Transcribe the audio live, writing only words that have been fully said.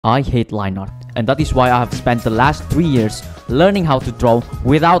I hate line art, and that is why I have spent the last 3 years learning how to draw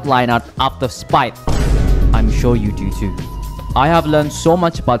without line art out of spite. I'm sure you do too. I have learned so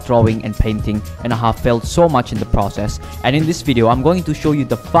much about drawing and painting, and I have failed so much in the process, and in this video I'm going to show you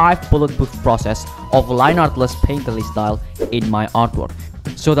the 5 bulletproof process of line artless painterly style in my artwork,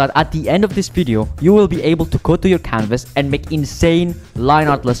 so that at the end of this video you will be able to go to your canvas and make insane line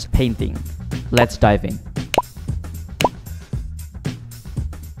artless painting. Let's dive in.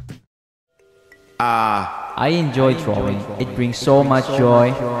 I enjoy drawing. It brings so much joy.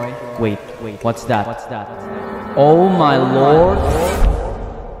 Wait, what's that? Oh my lord!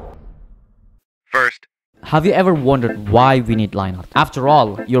 First, Have you ever wondered why we need line art? After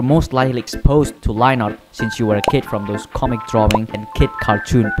all, you're most likely exposed to line art since you were a kid from those comic drawing and kid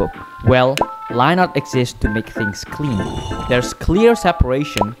cartoon book. Well, line art exists to make things clean. There's clear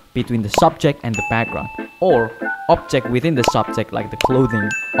separation between the subject and the background, or object within the subject like the clothing,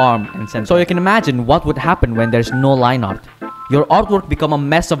 arm, and sensor. So you can imagine what would happen when there's no line art. Your artwork become a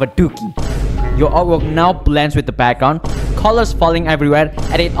mess of a dookie. Your artwork now blends with the background, colors falling everywhere,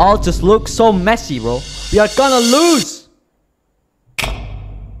 and it all just looks so messy, bro. We are gonna lose!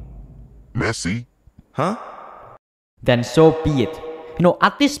 messy? Huh? Then so be it. You know,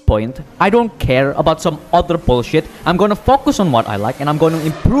 at this point, I don't care about some other bullshit. I'm gonna focus on what I like and I'm gonna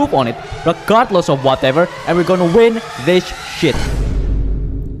improve on it regardless of whatever, and we're gonna win this shit.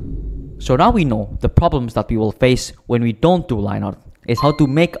 So now we know the problems that we will face when we don't do line art is how to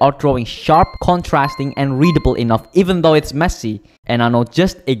make our drawing sharp, contrasting, and readable enough even though it's messy, and I know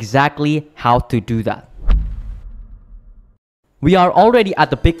just exactly how to do that. We are already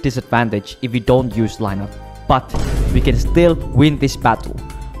at a big disadvantage if we don't use line art, but we can still win this battle.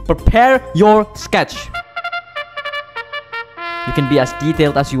 Prepare your sketch. You can be as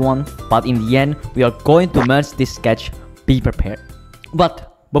detailed as you want, but in the end, we are going to merge this sketch. Be prepared.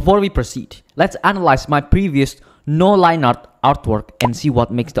 But before we proceed, let's analyze my previous no line art artwork and see what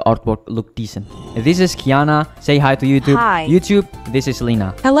makes the artwork look decent. This is Kiana. Say hi to YouTube. Hi. YouTube, this is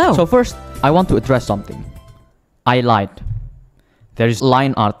Lina. Hello. So first, I want to address something. I lied. There is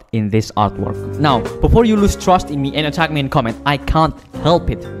line art in this artwork. Now, before you lose trust in me and attack me in comment, I can't help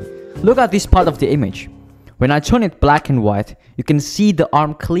it. Look at this part of the image. When I turn it black and white, you can see the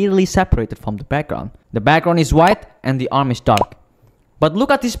arm clearly separated from the background. The background is white and the arm is dark. But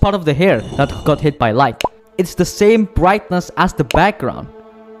look at this part of the hair that got hit by light. It's the same brightness as the background.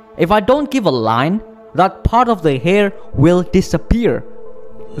 If I don't give a line, that part of the hair will disappear.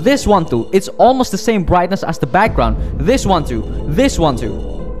 This one too, it's almost the same brightness as the background. This one too, this one too.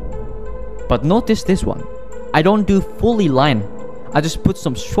 But notice this one. I don't do fully line. I just put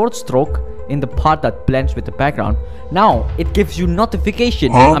some short stroke in the part that blends with the background. Now, it gives you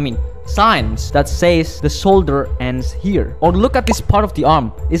notification, signs that says the shoulder ends here. Or look at this part of the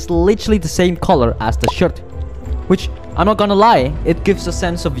arm. It's literally the same color as the shirt. Which, I'm not gonna lie, it gives a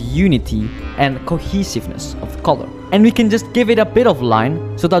sense of unity and cohesiveness of the color. And we can just give it a bit of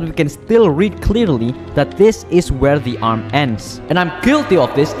line so that we can still read clearly that this is where the arm ends. And I'm guilty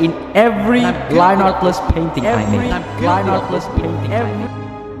of this in every line artless painting I make. Line artless painting I make.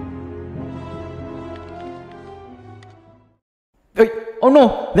 Wait, oh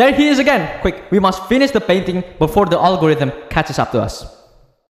no, there he is again. Quick, we must finish the painting before the algorithm catches up to us.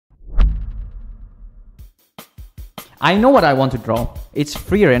 I know what I want to draw. It's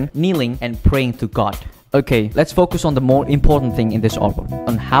Frieren kneeling and praying to God. Okay, let's focus on the more important thing in this artwork,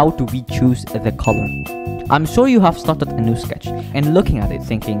 on how do we choose the color. I'm sure you have started a new sketch and looking at it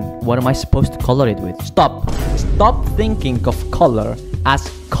thinking, what am I supposed to color it with? Stop thinking of color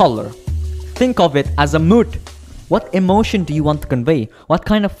as color. Think of it as a mood. What emotion do you want to convey? What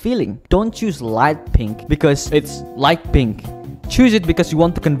kind of feeling? Don't choose light pink because it's light pink. Choose it because you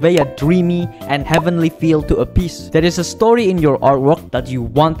want to convey a dreamy and heavenly feel to a piece. There is a story in your artwork that you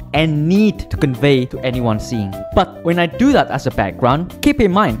want and need to convey to anyone seeing. But when I do that as a background, keep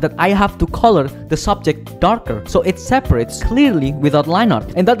in mind that I have to color the subject darker so it separates clearly without line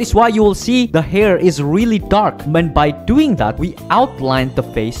art. And that is why you will see the hair is really dark. And by doing that, we outline the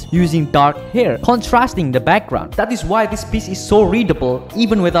face using dark hair, contrasting the background. That is why this piece is so readable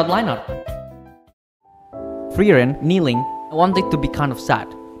even without line art. Frieren kneeling. I want it to be kind of sad,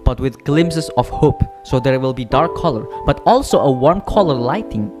 but with glimpses of hope, so there will be dark color, but also a warm color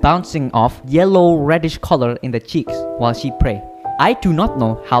lighting bouncing off yellow reddish color in the cheeks while she pray. I do not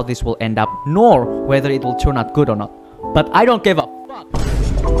know how this will end up, nor whether it will turn out good or not, but I don't give a fuck.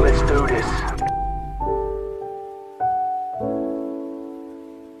 Let's do this.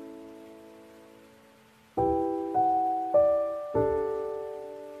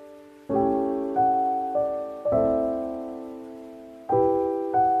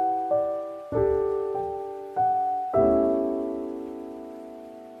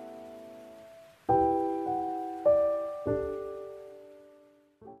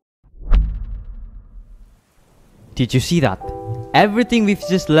 Did you see that? Everything we've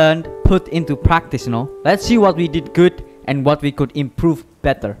just learned put into practice, you know. Let's see what we did good and what we could improve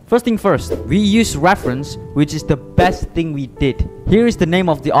better. First thing first, we use reference, which is the best thing we did. Here is the name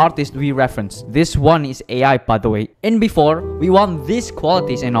of the artist we reference. This one is AI, by the way. In before, we want these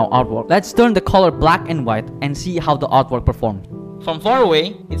qualities in our artwork. Let's turn the color black and white and see how the artwork performed. From far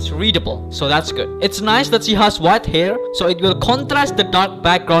away, it's readable, so that's good. It's nice that she has white hair, so it will contrast the dark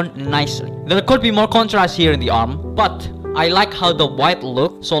background nicely. There could be more contrast here in the arm, but I like how the white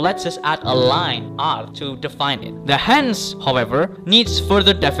look, so let's just add a line art to define it. The hands, however, needs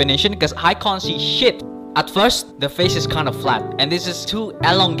further definition because I can't see shit. At first, the face is kind of flat and this is too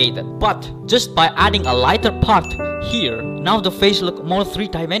elongated. But just by adding a lighter part here, now the face look more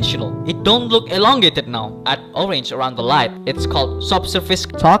three-dimensional. It don't look elongated now. Add orange around the light. It's called subsurface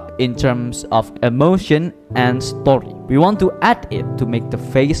talk in terms of emotion and story. We want to add it to make the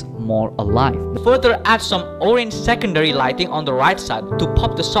face more alive. Further add some orange secondary lighting on the right side to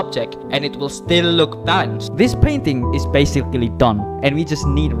pop the subject and it will still look balanced. This painting is basically done and we just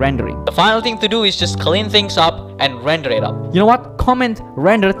need rendering. The final thing to do is just clean things up and render it up. You know what? Comment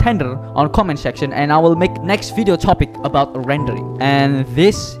render tender on comment section and I will make next video topic about rendering. And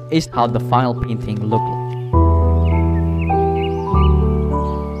this is how the final painting look like.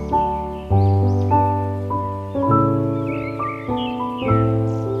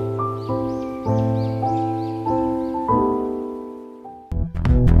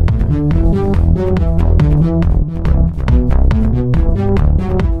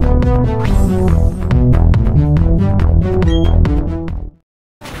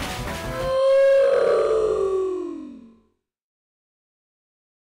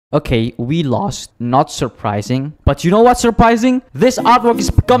 Okay, we lost. Not surprising. But you know what's surprising? This artwork is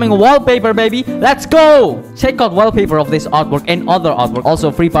becoming wallpaper, baby. Let's go! Check out wallpaper of this artwork and other artwork.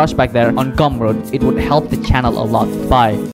 Also, free bars back there on Gumroad. It would help the channel a lot. Bye.